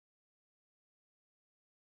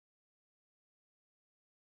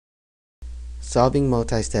solving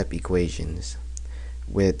multi-step equations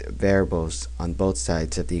with variables on both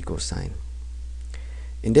sides of the equal sign.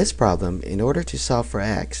 In this problem, in order to solve for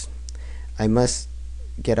x, I must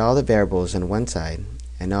get all the variables on one side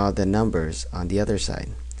and all the numbers on the other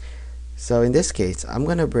side. So in this case, I'm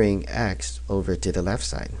going to bring x over to the left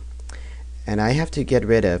side, and I have to get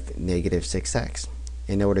rid of negative 6x.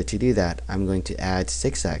 In order to do that, I'm going to add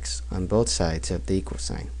 6x on both sides of the equal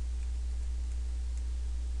sign.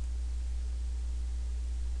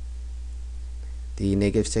 The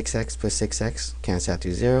negative 6x plus 6x cancels out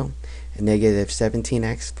to 0, and negative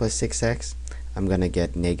 17x plus 6x, I'm going to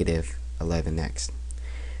get negative 11x.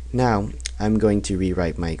 Now, I'm going to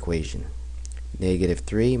rewrite my equation. Negative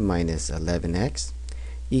 3 minus 11x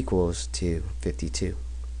equals to 52.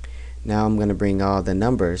 Now I'm going to bring all the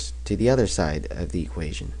numbers to the other side of the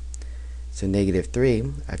equation. So negative 3,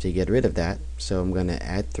 I have to get rid of that, so I'm going to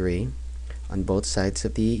add 3 on both sides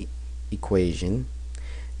of the equation.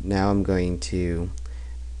 Now I'm going to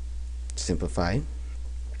simplify.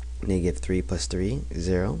 Negative 3 plus 3 is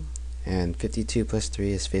 0, and 52 plus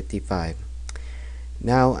 3 is 55.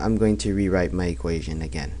 Now I'm going to rewrite my equation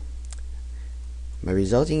again. My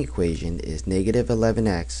resulting equation is negative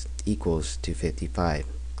 11x equals to 55.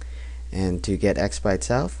 And to get x by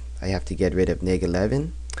itself, I have to get rid of negative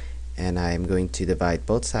 11, and I'm going to divide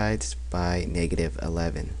both sides by negative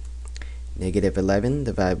 11. Negative 11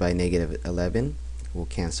 divided by negative 11 will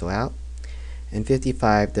cancel out, and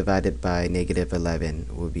 55 divided by negative 11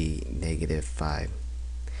 will be negative 5.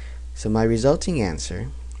 So my resulting answer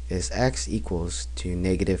is x equals to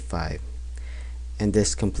negative 5, and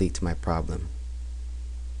this completes my problem.